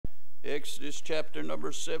Exodus chapter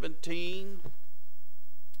number 17.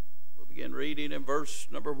 We'll begin reading in verse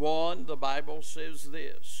number 1. The Bible says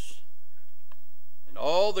this. And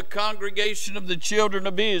all the congregation of the children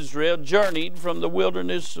of Israel journeyed from the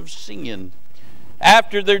wilderness of Sin,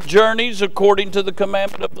 after their journeys according to the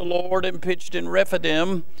commandment of the Lord, and pitched in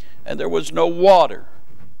Rephidim, and there was no water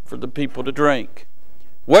for the people to drink.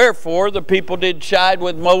 Wherefore the people did chide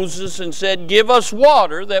with Moses, and said, Give us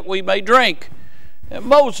water that we may drink. And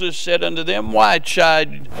Moses said unto them, Why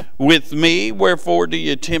chide with me? Wherefore do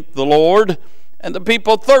ye tempt the Lord? And the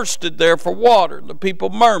people thirsted there for water. The people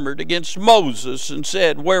murmured against Moses, and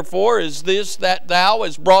said, Wherefore is this that thou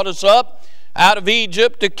hast brought us up out of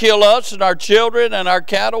Egypt to kill us and our children and our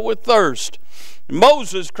cattle with thirst? And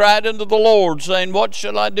Moses cried unto the Lord, saying, What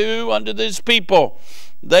shall I do unto this people?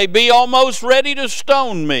 They be almost ready to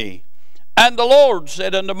stone me. And the Lord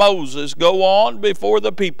said unto Moses, Go on before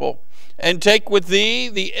the people, and take with thee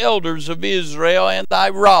the elders of Israel, and thy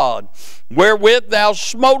rod, wherewith thou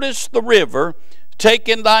smotest the river, take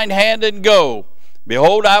in thine hand and go.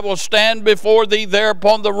 Behold, I will stand before thee there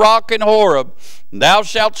upon the rock in Horeb. And thou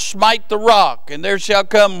shalt smite the rock, and there shall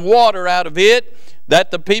come water out of it,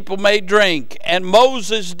 that the people may drink. And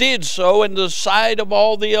Moses did so in the sight of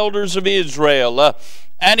all the elders of Israel.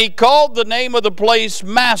 And he called the name of the place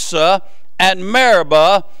Massah and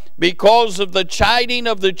Meribah, because of the chiding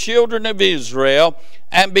of the children of Israel,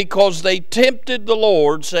 and because they tempted the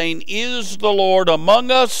Lord, saying, Is the Lord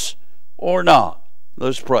among us or not?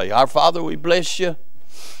 Let's pray. Our Father, we bless you.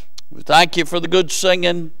 We thank you for the good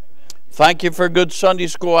singing. Thank you for a good Sunday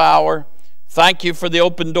school hour. Thank you for the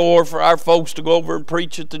open door for our folks to go over and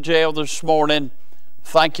preach at the jail this morning.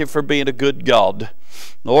 Thank you for being a good God.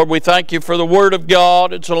 Lord, we thank you for the Word of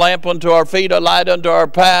God. It's a lamp unto our feet, a light unto our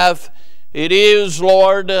path. It is,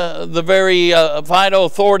 Lord, the very final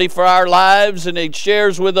authority for our lives, and it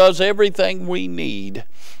shares with us everything we need.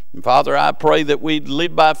 And Father, I pray that we'd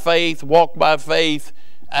live by faith, walk by faith,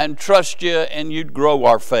 and trust you, and you'd grow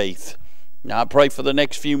our faith. Now I pray for the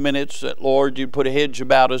next few minutes that, Lord, you'd put a hedge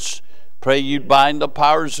about us. Pray you'd bind the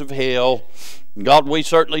powers of hell. God, we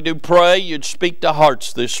certainly do pray you'd speak to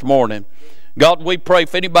hearts this morning. God, we pray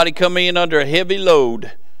if anybody come in under a heavy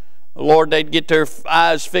load, Lord, they'd get their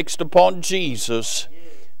eyes fixed upon Jesus,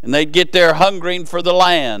 and they'd get there hungering for the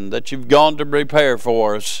land that you've gone to prepare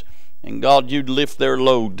for us. And God, you'd lift their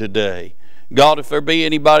load today. God, if there be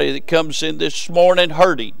anybody that comes in this morning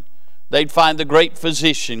hurting, they'd find the great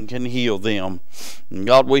physician can heal them. And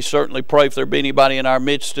God, we certainly pray if there be anybody in our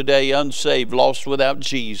midst today unsaved, lost without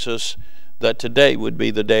Jesus, that today would be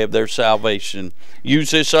the day of their salvation. Use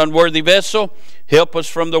this unworthy vessel. Help us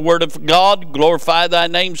from the Word of God. Glorify thy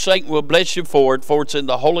name, Satan. We'll bless you for it, for it's in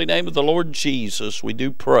the holy name of the Lord Jesus we do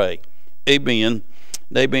pray. Amen.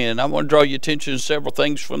 Amen. I want to draw your attention to several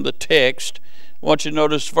things from the text. I want you to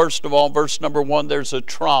notice, first of all, verse number 1, there's a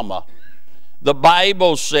trauma. The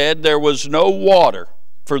Bible said there was no water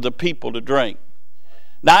for the people to drink.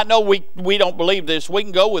 Now, I know we don't believe this. We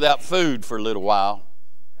can go without food for a little while,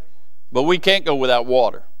 but we can't go without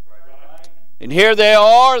water. And here they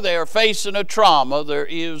are facing a trauma. There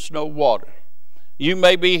is no water. You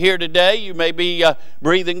may be here today, you may be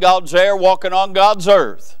breathing God's air, walking on God's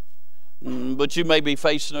earth, but you may be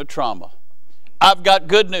facing a trauma. I've got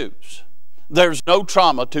good news. There's no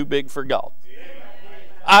trauma too big for God.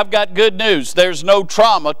 I've got good news. There's no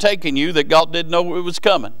trauma taking you that God didn't know it was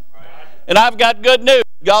coming. And I've got good news.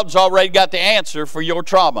 God's already got the answer for your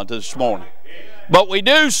trauma this morning. But we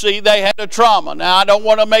do see they had a trauma. Now, I don't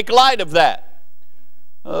want to make light of that.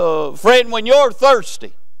 Friend, when you're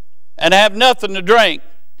thirsty and have nothing to drink,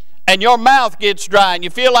 and your mouth gets dry, and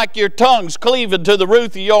you feel like your tongue's cleaving to the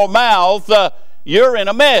roof of your mouth, you're in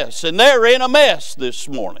a mess. And they're in a mess this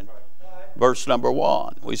morning. Verse number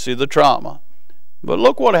 1, we see the trauma. But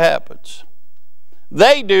look what happens.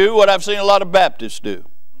 They do what I've seen a lot of Baptists do.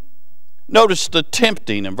 Notice the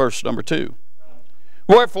tempting in verse number 2.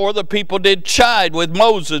 Wherefore the people did chide with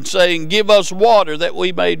Moses, saying, Give us water that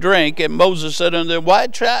we may drink. And Moses said unto them, Why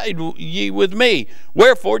chide ye with me?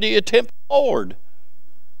 Wherefore do ye tempt the Lord?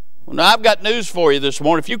 Well, now I've got news for you this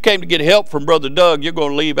morning. If you came to get help from Brother Doug, you're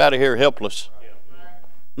going to leave out of here helpless.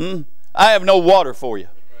 I have no water for you.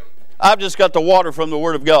 I've just got the water from the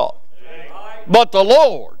Word of God. But the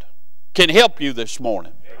Lord can help you this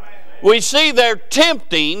morning. We see they're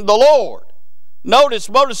tempting the Lord. Notice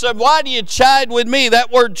Moses said, Why do you chide with me?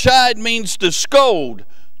 That word chide means to scold,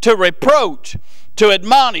 to reproach, to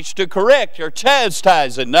admonish, to correct, or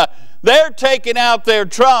chastising. They're taking out their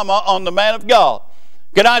trauma on the man of God.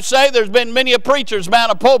 Can I say there's been many a preacher's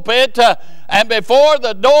mount a pulpit, and before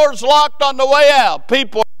the door's locked on the way out,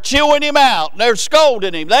 people are chewing him out. They're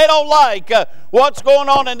scolding him. They don't like what's going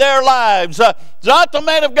on in their lives. It's not the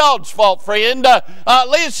man of God's fault, friend.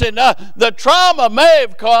 Listen, the trauma may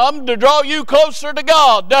have come to draw you closer to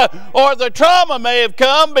God, or the trauma may have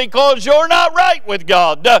come because you're not right with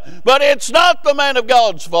God. But it's not the man of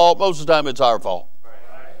God's fault. Most of the time it's our fault.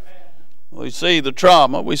 We see the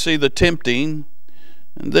trauma, we see the tempting,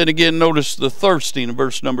 and then again notice the thirsting in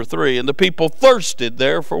verse number 3. And the people thirsted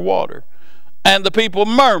there for water, and the people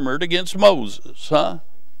murmured against Moses.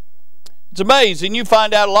 It's amazing. You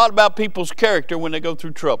find out a lot about people's character when they go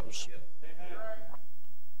through troubles.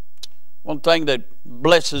 One thing that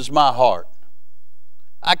blesses my heart,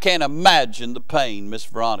 I can't imagine the pain Miss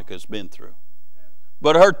Veronica's been through.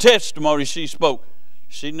 But her testimony she spoke,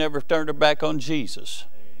 she never turned her back on Jesus.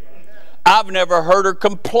 I've never heard her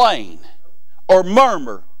complain or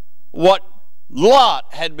murmur what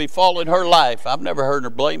lot had befallen her life. I've never heard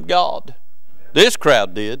her blame God. This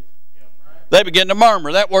crowd did. They began to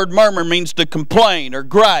murmur. That word murmur means to complain or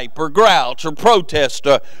gripe or grouch or protest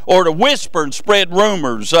or to whisper and spread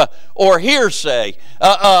rumors or hearsay.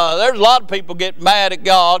 There's a lot of people get mad at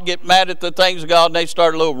God, get mad at the things of God, and they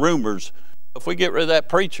start little rumors. If we get rid of that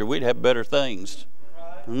preacher, we'd have better things.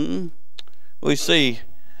 We see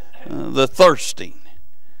the thirsting.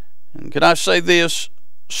 And can I say this?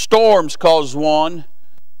 Storms cause one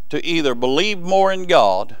to either believe more in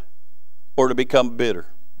God or to become bitter.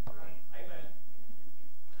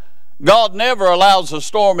 God never allows a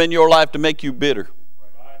storm in your life to make you bitter.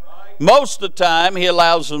 Most of the time, He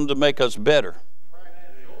allows them to make us better.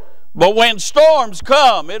 But when storms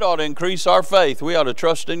come, it ought to increase our faith. We ought to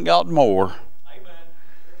trust in God more.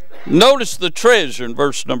 Notice the treasure in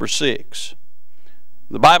verse number 6.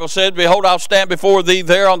 The Bible said, behold, I'll stand before thee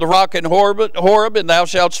there on the rock in Horeb, and thou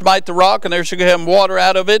shalt smite the rock, and there shall come water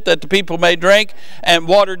out of it, that the people may drink. And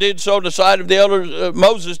water did so on the side of the elders.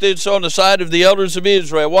 Moses did so on the side of the elders of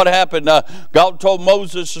Israel. What happened? God told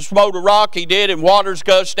Moses to smote a rock. He did, and waters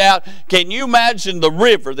gushed out. Can you imagine the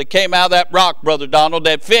river that came out of that rock, Brother Donald,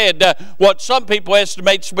 that fed what some people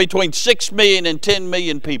estimate is between 6 million and 10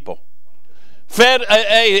 million people? Fed,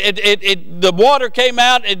 the water came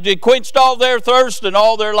out, it quenched all their thirst and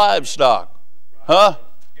all their livestock. Huh?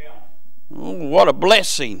 Oh, what a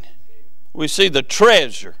blessing. We see the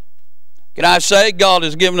treasure. Can I say God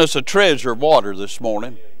has given us a treasure of water this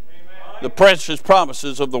morning? The precious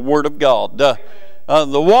promises of the Word of God. The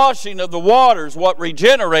washing of the water is what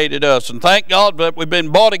regenerated us. And thank God that we've been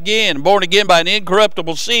born again by an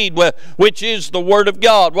incorruptible seed, which is the Word of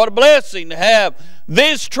God. What a blessing to have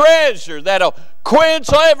this treasure that'll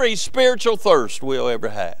quench every spiritual thirst we'll ever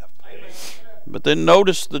have. Amen. But then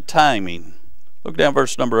notice the timing. Look down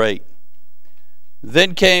verse number 8.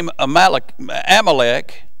 Then came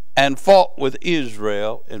Amalek and fought with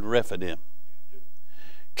Israel in Rephidim.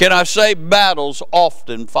 Can I say battles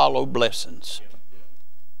often follow blessings?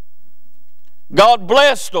 God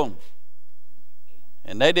blessed them,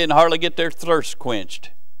 and they didn't hardly get their thirst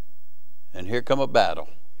quenched. And here come a battle.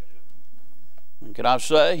 And can I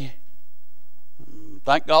say,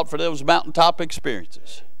 thank God for those mountaintop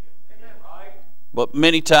experiences. But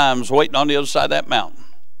many times, waiting on the other side of that mountain,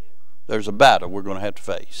 there's a battle we're going to have to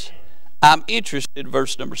face. I'm interested in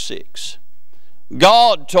verse number 6.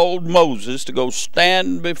 God told Moses to go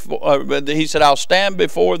stand before, he said, I'll stand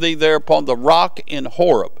before thee there upon the rock in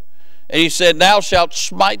Horeb. And he said, thou shalt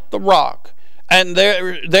smite the rock, and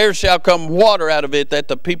there shall come water out of it, that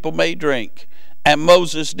the people may drink. And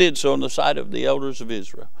Moses did so on the side of the elders of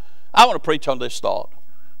Israel. I want to preach on this thought.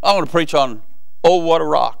 I want to preach on, oh, what a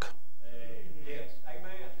rock.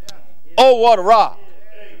 Oh, what a rock.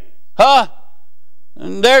 Huh?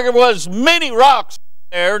 And there was many rocks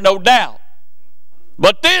there, no doubt.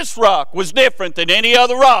 But this rock was different than any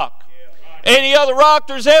other rock. Any other rock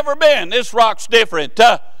there's ever been. This rock's different.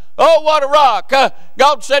 Oh, what a rock.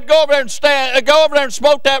 God said, go over there and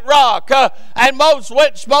smote that rock. And Moses went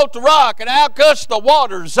and smote the rock, and out gushed the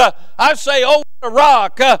waters. I say, oh, what a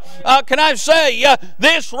rock. Can I say,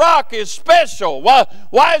 this rock is special.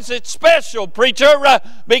 Why is it special, preacher?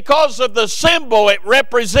 Because of the symbol it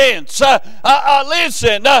represents.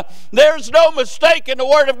 Listen, there's no mistake in the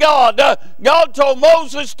Word of God. God told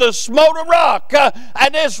Moses to smote a rock,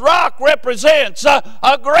 and this rock represents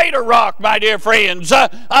a greater rock, my dear friends.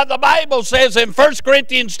 The Bible says in 1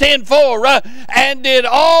 Corinthians 10:4, and did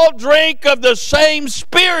all drink of the same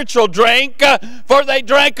spiritual drink, for they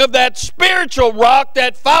drank of that spiritual rock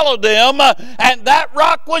that followed them, and that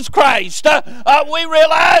rock was Christ. We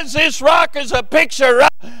realize this rock is a picture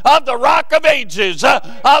of the Rock of Ages,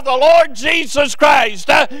 of the Lord Jesus Christ.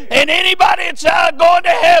 And anybody that's going to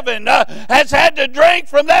heaven has had to drink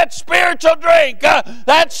from that spiritual drink,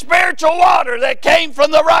 that spiritual water that came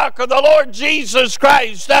from the rock of the Lord Jesus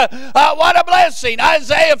Christ. What a blessing.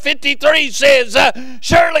 Isaiah 53 says,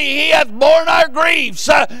 surely he hath borne our griefs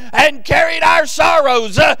and carried our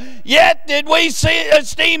sorrows, yet did we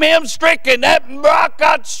esteem him stricken. That rock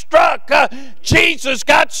got struck. Jesus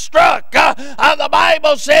got struck. The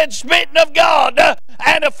Bible said, smitten of God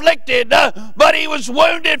and afflicted, but he was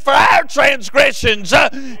wounded for our transgressions.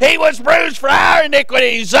 He was bruised for our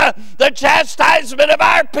iniquities. The chastisement of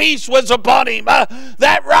our peace was upon him.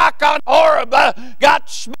 That rock on Horeb got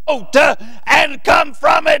smote, and come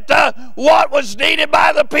from it what was needed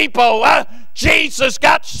by the people. Jesus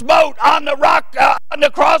got smote on the rock, on the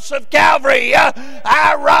cross of Calvary.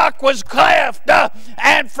 Our rock was cleft,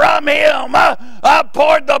 and from him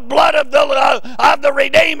poured the blood of the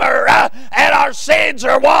Redeemer, and our sins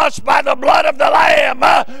are washed by the blood of the Lamb.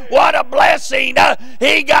 What a blessing.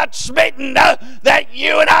 He got smitten that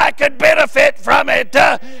you and I could benefit from it.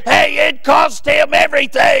 Hey, it cost him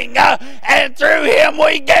everything, and through him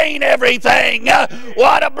we gain everything.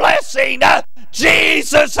 What a blessing.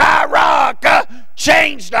 Jesus, our rock,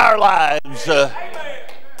 changed our lives.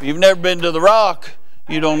 If you've never been to the rock,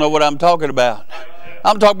 you don't know what I'm talking about.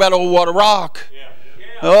 I'm talking about old water rock.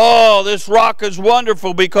 Oh, this rock is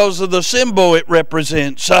wonderful because of the symbol it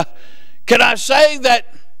represents. Can I say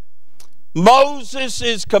that Moses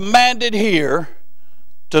is commanded here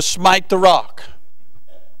to smite the rock?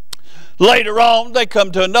 Later on, they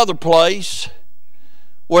come to another place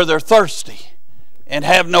where they're thirsty and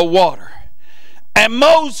have no water. And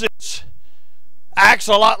Moses acts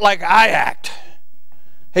a lot like I act.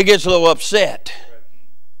 He gets a little upset.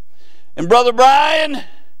 And Brother Brian,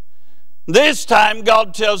 this time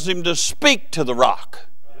God tells him to speak to the rock.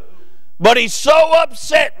 But he's so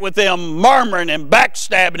upset with them murmuring and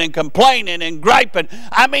backstabbing and complaining and griping.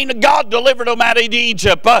 I mean, God delivered them out of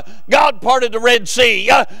Egypt. God parted the Red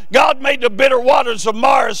Sea. God made the bitter waters of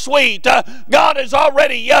Mara sweet. God has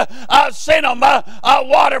already sent them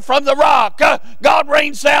water from the rock. God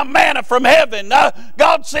rains down manna from heaven.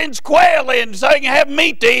 God sends quail in so they can have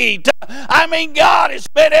meat to eat. I mean, God has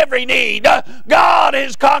met every need. God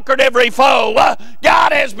has conquered every foe.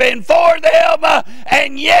 God has been for them,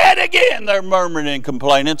 and yet again they're murmuring and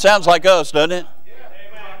complaining. It sounds like us, doesn't it?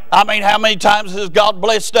 I mean, how many times has God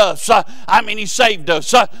blessed us? I mean, he saved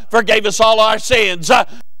us, forgave us all our sins,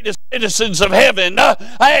 made us citizens of heaven.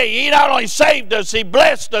 Hey, he not only saved us, he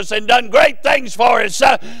blessed us and done great things for us.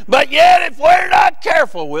 But yet, if we're not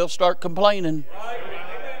careful, we'll start complaining.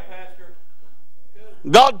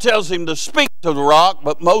 God tells him to speak to the rock,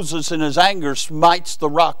 but Moses in his anger smites the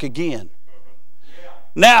rock again.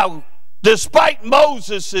 Now, despite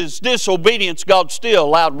Moses' disobedience, God still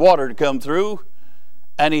allowed water to come through,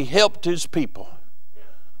 and he helped his people.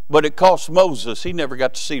 But it cost Moses, he never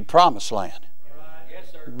got to see the promised land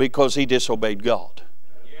because he disobeyed God.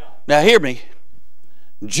 Now hear me,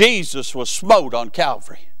 Jesus was smote on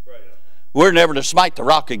Calvary. We're never to smite the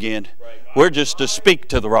rock again. We're just to speak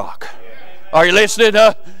to the rock. Are you listening?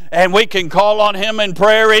 And we can call on him in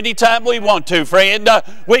prayer anytime we want to, friend.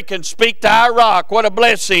 We can speak to our rock. What a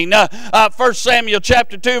blessing. 1 Samuel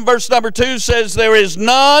chapter 2 and verse number 2 says, there is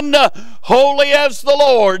none holy as the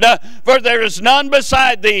Lord, for there is none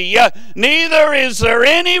beside thee, neither is there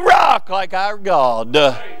any rock like our God.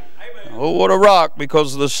 Oh, what a rock,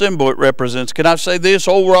 because of the symbol it represents. Can I say this?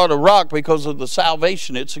 Oh, what a rock, because of the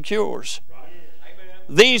salvation it secures.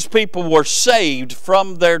 These people were saved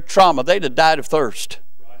from their trauma. They'd have died of thirst.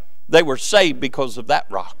 They were saved because of that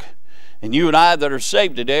rock. And you and I that are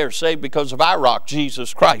saved today are saved because of our rock,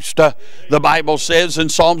 Jesus Christ. The Bible says in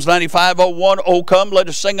Psalms 95:01, "O come, let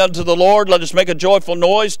us sing unto the Lord. Let us make a joyful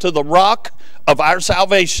noise to the rock of our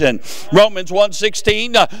salvation." Romans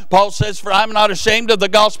 1:16, Paul says, "For I am not ashamed of the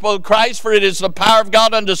gospel of Christ, for it is the power of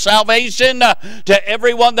God unto salvation to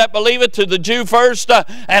everyone that believeth, to the Jew first,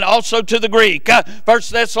 and also to the Greek."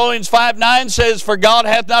 1 Thessalonians 5:9 says, "For God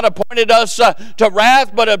hath not appointed us to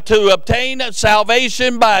wrath, but to obtain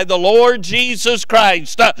salvation by the Lord Jesus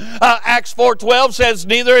Christ." Acts 4:12 says,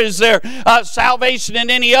 "Neither is there salvation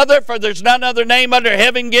in any other, for there's none other name under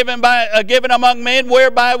heaven given among men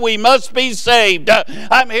whereby we must be saved."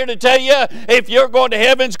 I'm here to tell you, if you're going to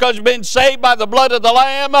heaven, it's because you've been saved by the blood of the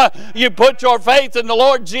Lamb. You put your faith in the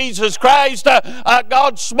Lord Jesus Christ.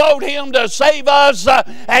 God smote him to save us,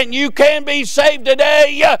 and you can be saved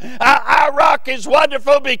today. Our rock is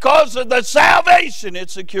wonderful because of the salvation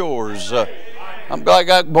it secures. I'm glad I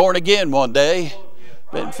got born again one day.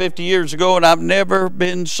 Been 50 years ago, and I've never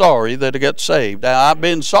been sorry that I got saved. Now, I've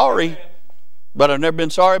been sorry, but I've never been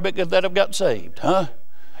sorry because that I've got saved. Huh?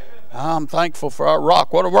 I'm thankful for our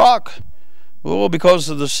rock. What a rock! Well, because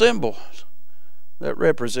of the symbol that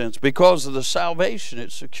represents, because of the salvation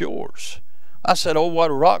it secures. I said, oh,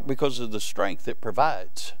 what a rock, because of the strength it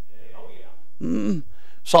provides.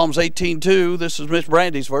 Psalms 18:2, this is Miss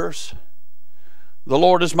Brandy's verse. The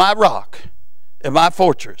Lord is my rock and my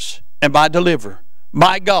fortress and my deliverer,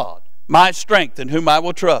 my God, my strength in whom I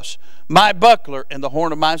will trust, my buckler and the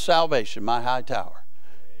horn of my salvation, my high tower.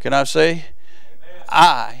 Can I say,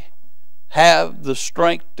 I have the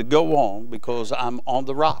strength to go on because I'm on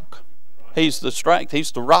the rock. He's the strength.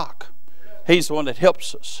 He's the rock. He's the one that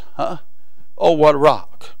helps us. Huh? Oh, what a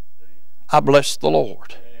rock. I bless the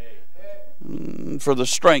Lord for the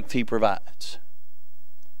strength He provides.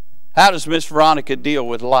 How does Miss Veronica deal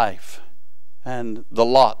with life and the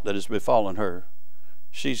lot that has befallen her?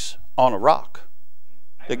 She's on a rock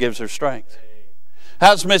that gives her strength.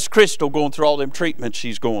 How's Miss Crystal going through all them treatments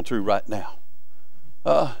she's going through right now?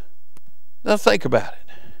 Now think about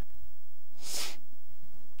it.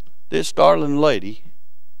 This darling lady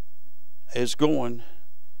is going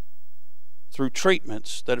through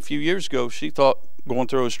treatments that a few years ago she thought going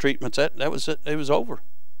through those treatments, that was it. It was over.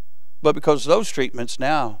 But because of those treatments,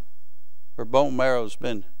 now her bone marrow's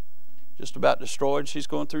been just about destroyed. She's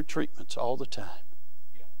going through treatments all the time.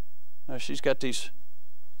 Now she's got these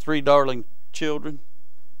 3 darling children,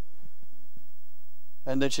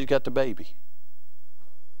 and then she's got the baby.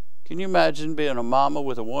 Can you imagine being a mama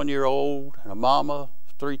with a 1-year-old and a mama of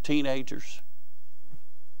 3 teenagers?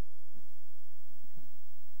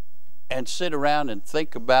 And sit around and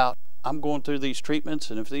think about, I'm going through these treatments,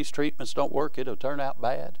 and if these treatments don't work, it'll turn out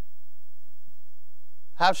bad.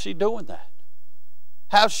 How's she doing that?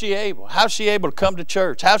 How's she able? How's she able to come to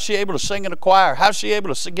church? How's she able to sing in a choir? How's she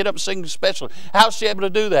able to get up and sing special? How's she able to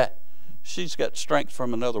do that? She's got strength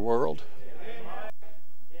from another world.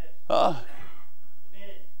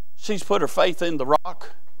 She's put her faith in the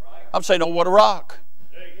rock. I'm saying, oh, what a rock.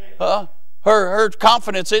 Her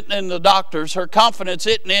confidence isn't in the doctors. Her confidence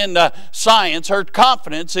isn't in science. Her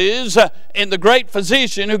confidence is in the great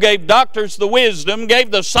physician who gave doctors the wisdom,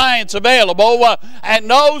 gave the science available, and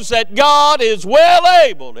knows that God is well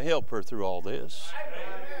able to help her through all this.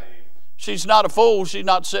 She's not a fool. She's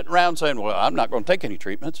not sitting around saying, well, I'm not going to take any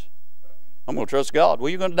treatments. I'm going to trust God. Well,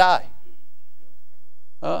 you're going to die.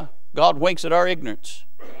 God winks at our ignorance.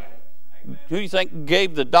 Who do you think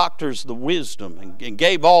gave the doctors the wisdom and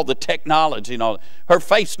gave all the technology and all that? Her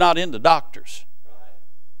faith's not in the doctors.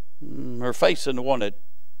 Her faith's in the one that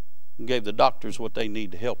gave the doctors what they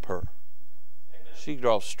need to help her. She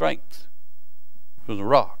draws strength from the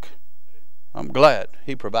rock. I'm glad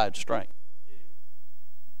He provides strength.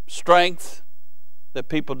 Strength that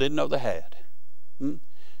people didn't know they had. You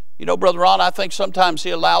know, Brother Ron, I think sometimes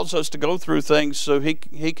He allows us to go through things so He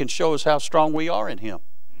can show us how strong we are in Him.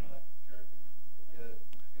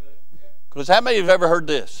 Because how many have ever heard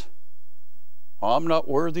this? I'm not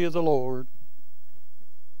worthy of the Lord.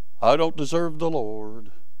 I don't deserve the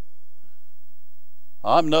Lord.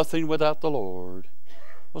 I'm nothing without the Lord.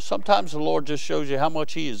 Well, sometimes the Lord just shows you how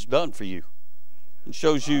much He has done for you. And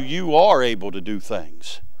shows you you are able to do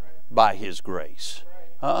things by His grace.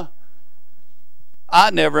 I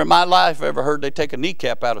never in my life ever heard they take a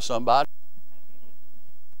kneecap out of somebody.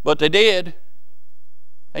 But they did.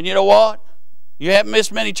 And you know what? You haven't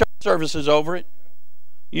missed many church services over it.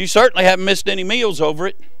 You certainly haven't missed any meals over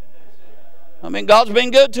it. I mean, God's been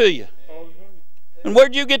good to you. And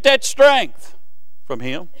where'd you get that strength? From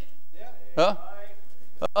Him. I'm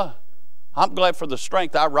glad for the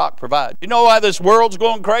strength our rock provides. You know why this world's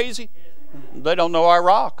going crazy? They don't know our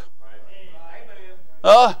rock.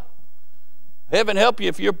 Heaven help you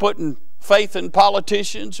if you're putting faith in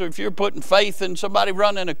politicians, or if you're putting faith in somebody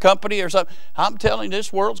running a company or something. I'm telling you,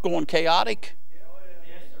 this world's going chaotic.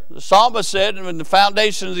 The psalmist said, when the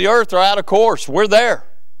foundations of the earth are out of course, we're there.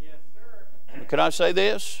 Can I say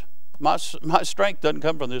this? My strength doesn't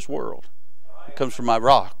come from this world. It comes from my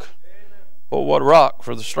rock. Oh, what a rock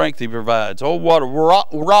for the strength He provides. Oh, what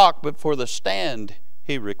a rock, but for the stand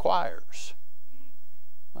He requires.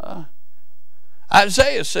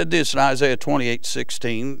 Isaiah said this in Isaiah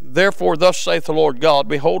 28:16, therefore thus saith the Lord God,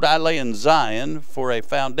 behold, I lay in Zion for a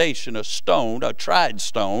foundation, a stone, a tried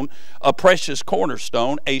stone, a precious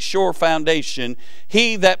cornerstone, a sure foundation.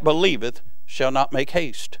 He that believeth shall not make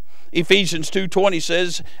haste. Ephesians 2:20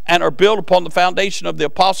 says, and are built upon the foundation of the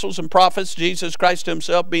apostles and prophets, Jesus Christ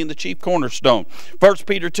himself being the chief cornerstone. 1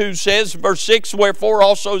 Peter 2 says, verse 6, wherefore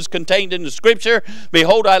also is contained in the scripture,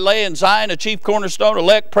 behold, I lay in Zion a chief cornerstone,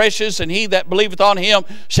 elect, precious, and he that believeth on him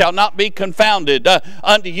shall not be confounded.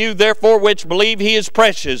 Unto you therefore which believe he is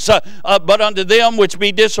precious. But unto them which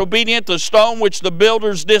be disobedient, the stone which the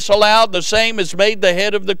builders disallowed, the same is made the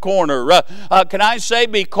head of the corner. Can I say,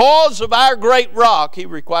 because of our great rock, he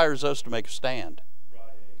requires us to make a stand.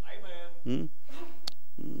 Amen.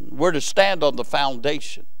 We're to stand on the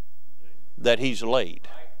foundation that he's laid.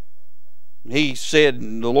 He said,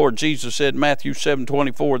 the Lord Jesus said in Matthew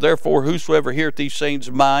 7:24, therefore whosoever heareth these sayings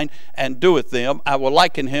of mine and doeth them, I will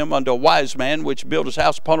liken him unto a wise man which built his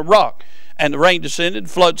house upon a rock. And the rain descended,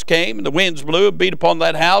 floods came, and the winds blew and beat upon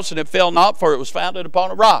that house, and it fell not, for it was founded upon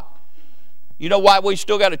a rock. You know why we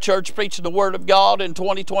still got a church preaching the Word of God in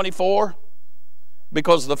 2024?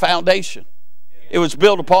 Because of the foundation. It was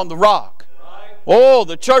built upon the rock. Oh,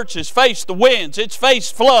 the church has faced the winds. It's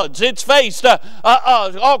faced floods. It's faced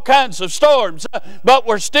all kinds of storms. But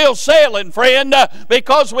we're still sailing, friend,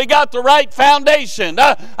 because we got the right foundation.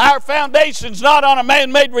 Our foundation's not on a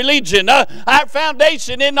man-made religion. Our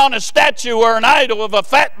foundation isn't on a statue or an idol of a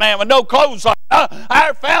fat man with no clothes on.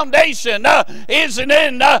 Our foundation isn't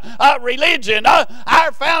in religion.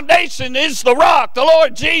 Our foundation is the rock, the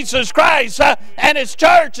Lord Jesus Christ. And his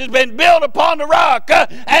church has been built upon the rock.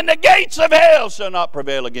 And the gates of hell shall not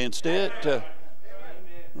prevail against it.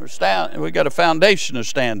 We got a foundation to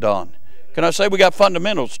stand on. Can I say we got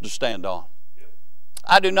fundamentals to stand on?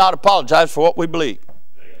 I do not apologize for what we believe.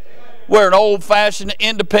 We're an old-fashioned,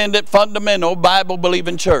 independent, fundamental,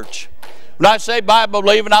 Bible-believing church. When I say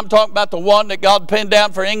Bible-believing, I'm talking about the one that God penned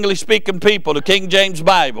down for English-speaking people, the King James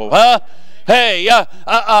Bible. Hey,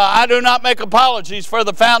 I do not make apologies for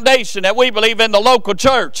the foundation that we believe in the local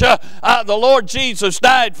church. The Lord Jesus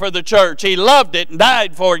died for the church. He loved it and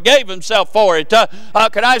died for it, gave himself for it.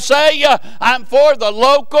 Can I say I'm for the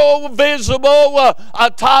local, visible,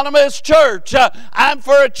 autonomous church. I'm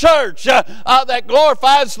for a church that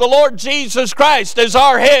glorifies the Lord Jesus Christ as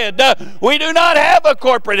our head. We do not have a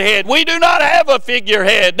corporate head. We do not have a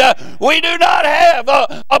figurehead. We do not have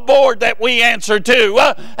a board that we answer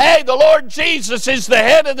to. Hey, the Lord Jesus is the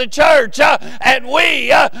head of the church, and we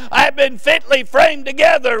have been fitly framed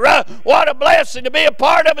together. What a blessing to be a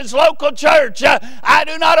part of his local church. I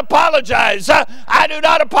do not apologize. I do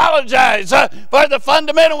not apologize for the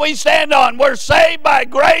fundamental we stand on. We're saved by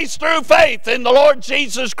grace through faith in the Lord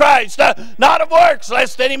Jesus Christ, not of works,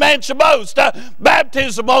 lest any man should boast.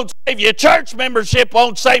 Baptism won't save you. Church membership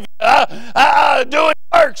won't save you. Doing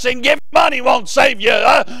works and giving money won't save you.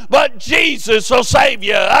 But Jesus will save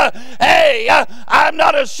you. Hey, I'm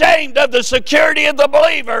not ashamed of the security of the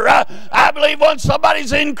believer. I believe once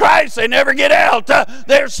somebody's in Christ, they never get out.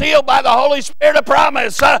 They're sealed by the Holy Spirit of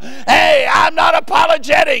promise. Hey, I'm not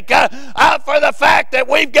apologetic for the fact that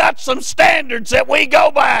we've got some standards that we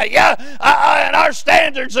go by. And our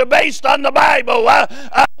standards are based on the Bible.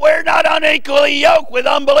 We're not unequally yoked with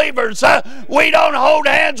unbelievers. We don't hold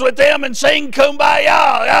hands with them and sing kumbaya.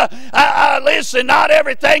 Listen, not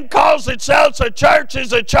everything calls itself a church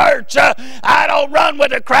is a church. I don't run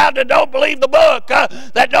with a crowd that don't believe the book,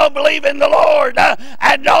 that don't believe in the Lord,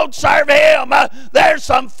 and don't serve him. There's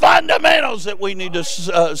some fundamentals that we need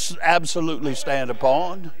to absolutely stand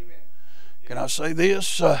upon. Can I say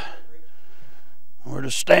this? We're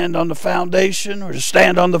to stand on the foundation, we're to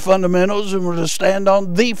stand on the fundamentals, and we're to stand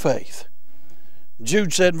on the faith.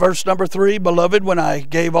 Jude said in verse number 3, Beloved, when I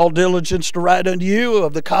gave all diligence to write unto you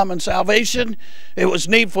of the common salvation, it was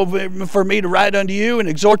needful for me to write unto you and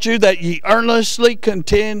exhort you that ye earnestly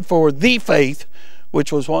contend for the faith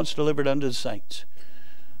which was once delivered unto the saints.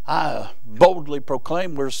 I boldly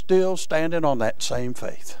proclaim we're still standing on that same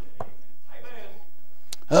faith.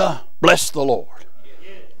 Bless the Lord.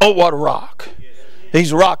 Oh, what a rock.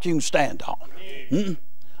 He's a rock you can stand on.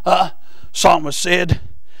 Psalmist said,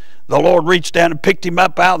 the Lord reached down and picked him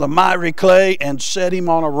up out of the miry clay and set him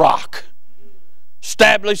on a rock.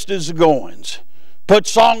 Established his goings. Put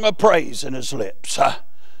song of praise in his lips.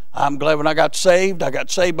 I'm glad when I got saved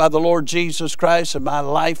by the Lord Jesus Christ, and my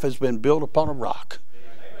life has been built upon a rock.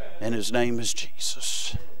 And his name is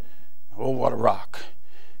Jesus. Oh, what a rock.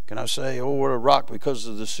 Can I say, oh, what a rock, because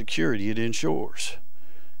of the security it ensures.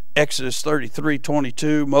 Exodus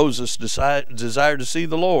 33:22, Moses desired to see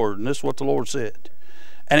the Lord, and this is what the Lord said.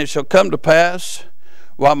 And it shall come to pass,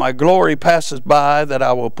 while my glory passes by, that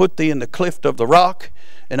I will put thee in the cleft of the rock,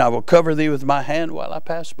 and I will cover thee with my hand while I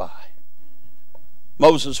pass by.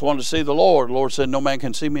 Moses wanted to see the Lord. The Lord said, no man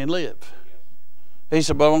can see me and live. He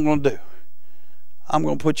said, but what I'm going to do, I'm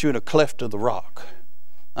going to put you in a cleft of the rock.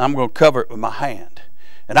 I'm going to cover it with my hand.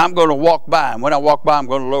 And I'm going to walk by, and when I walk by, I'm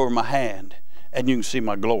going to lower my hand, and you can see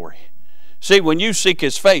my glory. See, when you seek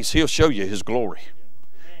His face, He'll show you His glory.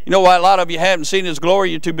 You know why a lot of you haven't seen His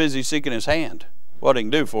glory? You're too busy seeking His hand. What He can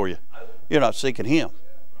do for you. You're not seeking Him.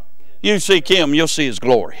 You seek Him, you'll see His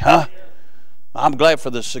glory. Huh? I'm glad for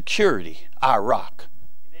the security our rock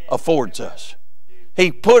affords us.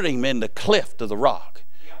 He put Him in the cleft of the rock.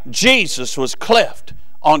 Jesus was cleft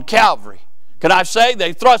on Calvary. Can I say?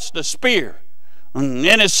 They thrust a spear in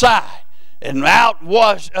His side, and out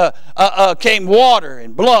came water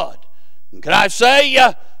and blood. And can I say?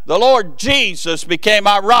 The Lord Jesus became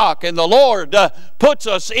our rock, and the Lord puts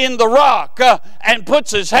us in the rock and puts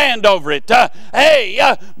His hand over it.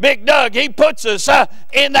 Hey, Big Doug, He puts us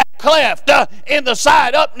in that cleft in the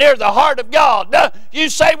side up near the heart of God. You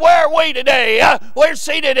say, where are we today? We're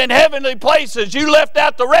seated in heavenly places. You left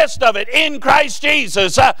out the rest of it. In Christ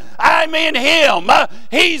Jesus. I'm in Him.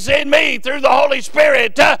 He's in me through the Holy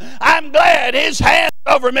Spirit. I'm glad His hand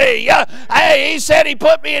over me. Hey, He said He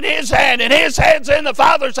put me in His hand, and His hand's in the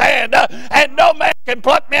Father's hand, and no man can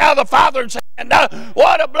pluck me out of the Father's hand.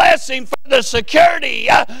 What a blessing for the security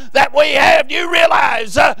that we have. You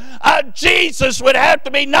realize Jesus would have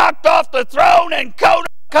to be knocked off the throne and cut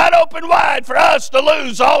open wide for us to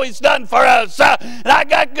lose all He's done for us. And I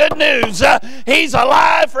got good news. He's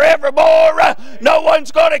alive forevermore. No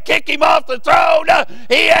one's going to kick Him off the throne.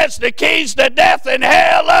 He has the keys to death and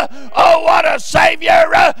hell. Oh, what a Savior.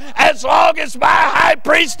 As long as my high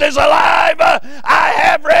priest is alive, I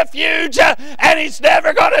have refuge, and He's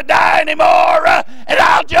never going to die anymore. And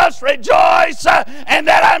I'll just rejoice and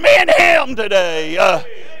that I'm in Him today.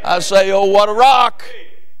 I say, oh, what a rock.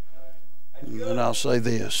 And I'll say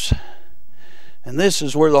this, and this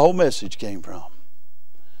is where the whole message came from.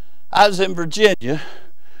 I was in Virginia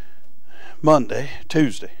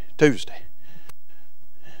Tuesday.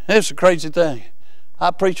 It's a crazy thing. I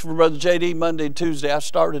preached for Brother J.D. Monday and Tuesday. I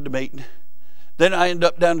started the meeting. Then I ended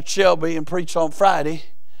up down at Shelby and preached on Friday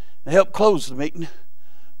and helped close the meeting.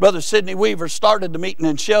 Brother Sidney Weaver started the meeting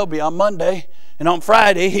in Shelby on Monday, and on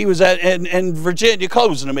Friday he was in Virginia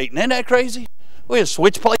closing the meeting. Isn't that crazy? We had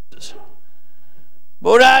switched places.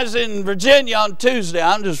 But when I was in Virginia on Tuesday,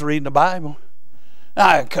 I'm just reading the Bible.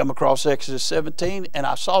 I come across Exodus 17, and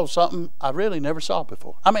I saw something I really never saw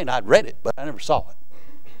before. I mean, I'd read it, but I never saw it.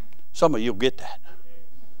 Some of you will get that.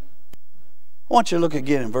 I want you to look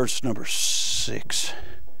again in verse number 6.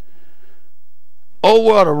 Oh,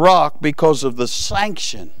 what a rock because of the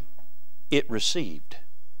sanction it received.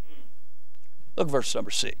 Look at verse number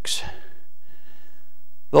 6.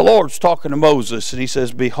 The Lord's talking to Moses, and He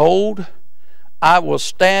says, behold, I will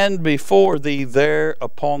stand before thee there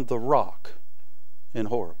upon the rock in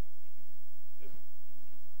Horeb.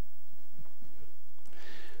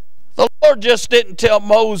 The Lord just didn't tell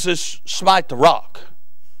Moses, smite the rock.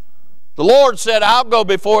 The Lord said, I'll go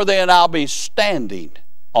before thee and I'll be standing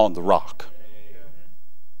on the rock.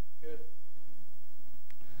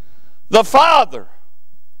 The Father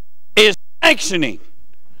is sanctioning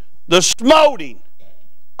the smiting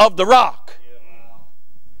of the rock.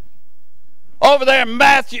 Over there in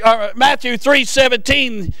Matthew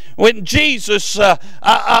 3:17, when Jesus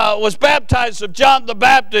was baptized of John the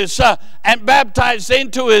Baptist and baptized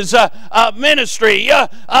into his ministry,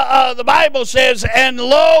 the Bible says, and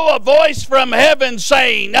lo, a voice from heaven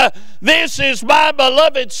saying, this is my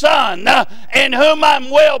beloved Son, in whom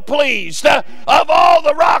I'm well pleased. Of all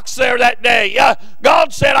the rocks there that day,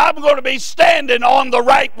 God said, I'm going to be standing on the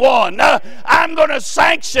right one. I'm going to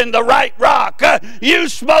sanction the right rock. You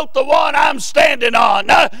smote the one I'm standing on.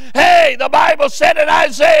 Hey, the Bible said in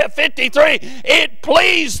Isaiah 53, it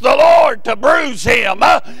pleased the Lord to bruise him.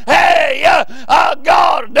 Hey,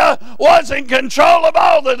 God was in control of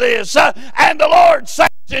all of this, and the Lord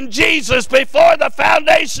sanctioned Jesus before the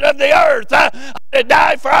foundation of the earth to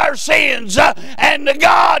die for our sins, and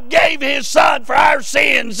God gave His Son for our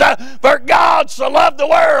sins. For God so loved the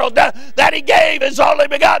world that He gave His only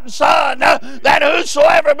begotten Son, that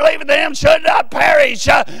whosoever believeth in Him should not perish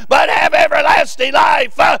but have everlasting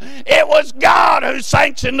life. It was God who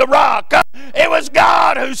sanctioned the rock. It was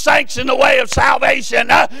God who sanctioned the way of salvation.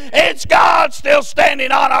 It's God still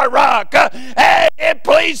standing on our rock. It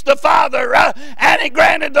pleased the Father, and He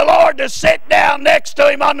granted the Lord to sit down next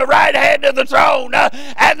to Him on the right hand of the throne.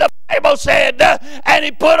 And the Bible said, and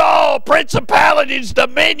He put all principalities,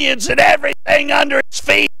 dominions, and everything under His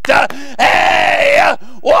feet. Hey,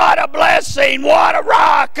 what a blessing blessing. What a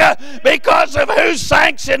rock, because of who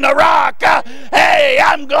sanctioned the rock. Hey,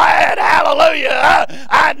 I'm glad, hallelujah,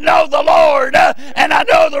 I know the Lord, and I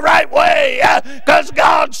know the right way, because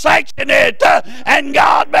God sanctioned it, and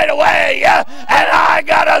God made a way, and I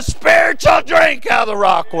got a spiritual drink out of the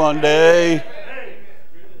rock one day.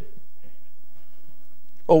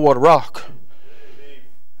 Oh, what a rock,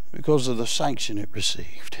 because of the sanction it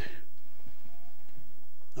received.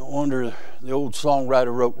 No wonder the old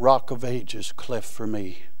songwriter wrote, Rock of Ages, cleft for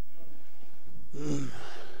me.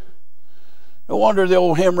 No wonder the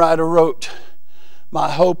old hymn writer wrote, my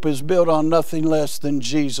hope is built on nothing less than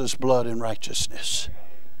Jesus' blood and righteousness.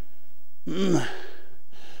 No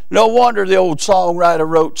wonder the old songwriter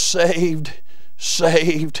wrote, saved,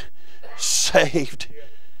 saved, saved.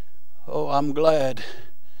 Oh, I'm glad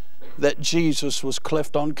that Jesus was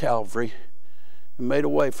cleft on Calvary and made a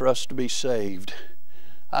way for us to be saved.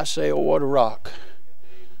 I say, oh, what a rock.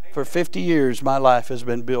 For 50 years, my life has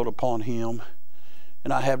been built upon him.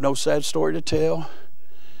 And I have no sad story to tell.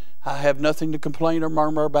 I have nothing to complain or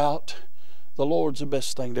murmur about. The Lord's the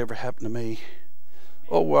best thing to ever happen to me.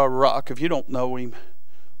 Oh, what a rock. If you don't know him,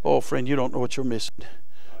 oh, friend, you don't know what you're missing.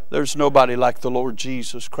 There's nobody like the Lord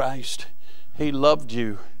Jesus Christ. He loved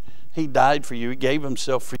you. He died for you. He gave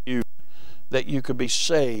himself for you, that you could be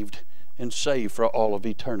saved and saved for all of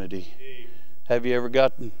eternity. Have you ever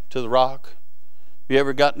gotten to the rock? Have you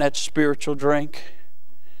ever gotten that spiritual drink?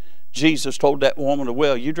 Jesus told that woman at the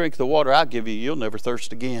well, you drink the water I give you, you'll never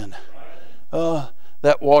thirst again.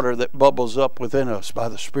 That water that bubbles up within us by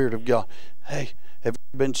the Spirit of God. Hey, have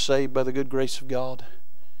you been saved by the good grace of God?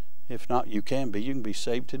 If not, you can be. You can be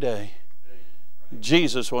saved today.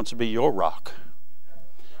 Jesus wants to be your rock.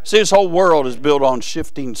 See, this whole world is built on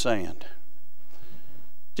shifting sand.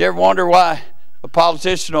 Do you ever wonder why a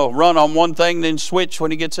politician will run on one thing then switch when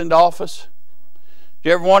he gets into office? Do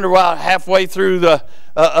you ever wonder why halfway through the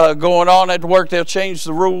going on at work they'll change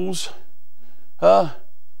the rules? Well,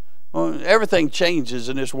 everything changes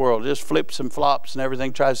in this world. It just flips and flops and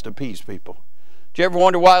everything tries to appease people. Do you ever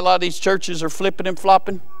wonder why a lot of these churches are flipping and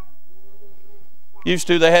flopping? Used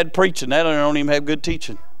to they had preaching. Now they don't even have good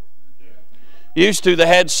teaching. Used to they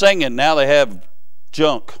had singing. Now they have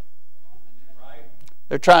junk.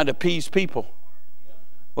 They're trying to appease people.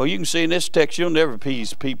 Well, you can see in this text, you'll never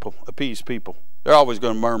appease people. They're always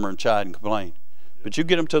going to murmur and chide and complain. But you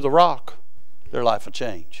get them to the rock, their life will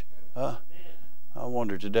change. I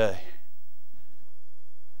wonder today,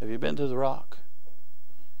 have you been to the rock?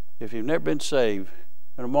 If you've never been saved,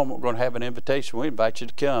 in a moment we're going to have an invitation. We invite you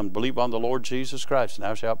to come, believe on the Lord Jesus Christ, and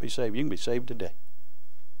thou shalt be saved. You can be saved today.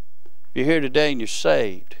 If you're here today and you're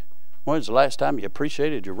saved, when's the last time you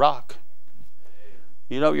appreciated your rock?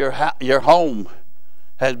 You know, your home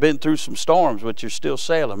has been through some storms, but you're still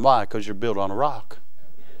sailing. Why? Because you're built on a rock.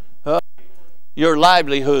 Your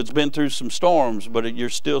livelihood's been through some storms, but you're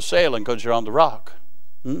still sailing because you're on the rock.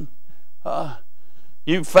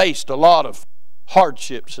 You've faced a lot of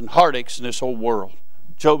hardships and heartaches in this whole world.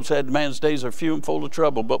 Job said, man's days are few and full of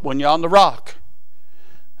trouble, but when you're on the rock,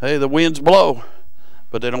 hey, the winds blow,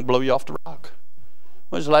 but they don't blow you off the rock.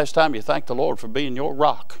 When's the last time you thanked the Lord for being your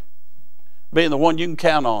rock? Being the one you can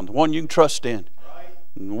count on, the one you can trust in.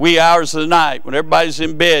 In wee hours of the night, when everybody's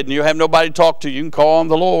in bed and you have nobody to talk to, you can call on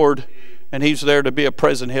the Lord, and He's there to be a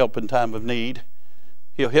present help in time of need.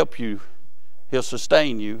 He'll help you. He'll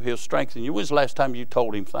sustain you. He'll strengthen you. When's the last time you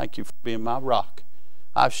told Him, thank you for being my rock?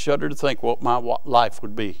 I shudder to think what my life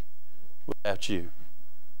would be without you.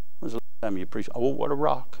 When's the last time you appreciate, oh, what a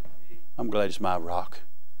rock. I'm glad He's my rock.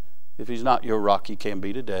 If He's not your rock, He can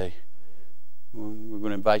be today. We're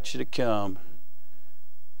going to invite you to come.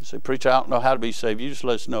 You say, preacher, I don't know how to be saved. You just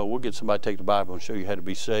let us know. We'll get somebody to take the Bible and show you how to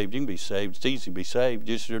be saved. You can be saved. It's easy to be saved.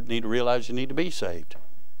 You just need to realize you need to be saved.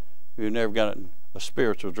 If you've never gotten a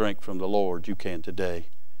spiritual drink from the Lord, you can today.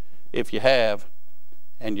 If you have,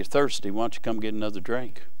 and you're thirsty, why don't you come get another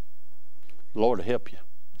drink? The Lord will help you.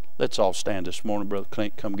 Let's all stand this morning. Brother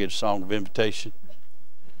Clint, come get a song of invitation.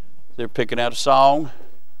 They're picking out a song.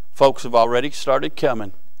 Folks have already started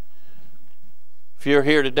coming. If you're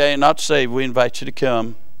here today and not saved, we invite you to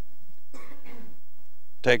come.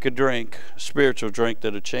 Take a drink, a spiritual drink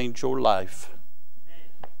that'll change your life.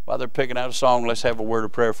 While they're picking out a song, let's have a word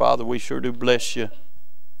of prayer. Father, we sure do bless you.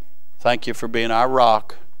 Thank you for being our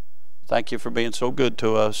rock. Thank you for being so good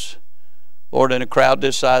to us. Lord, in a crowd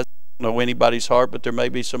this size, I don't know anybody's heart, but there may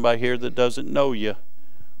be somebody here that doesn't know you.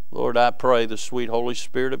 Lord, I pray the sweet Holy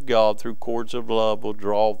Spirit of God through cords of love will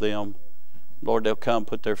draw them. Lord, they'll come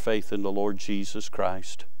put their faith in the Lord Jesus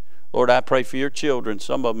Christ. Lord, I pray for your children.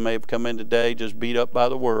 Some of them may have come in today just beat up by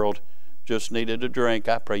the world, just needed a drink.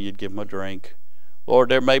 I pray you'd give them a drink. Lord,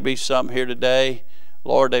 there may be some here today,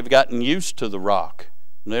 Lord, they've gotten used to the rock,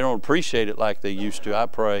 and they don't appreciate it like they used to. I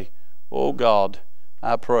pray, oh God,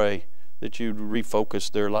 I pray that you'd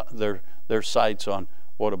refocus their sights on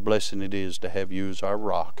what a blessing it is to have you as our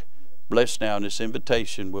rock. Bless now in this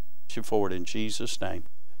invitation. We'll push you forward in Jesus' name.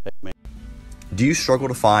 Amen. Do you struggle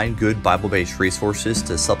to find good Bible-based resources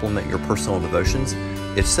to supplement your personal devotions?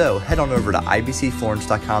 If so, head on over to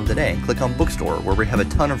ibcflorence.com today and click on Bookstore, where we have a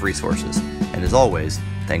ton of resources. And as always,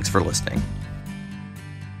 thanks for listening.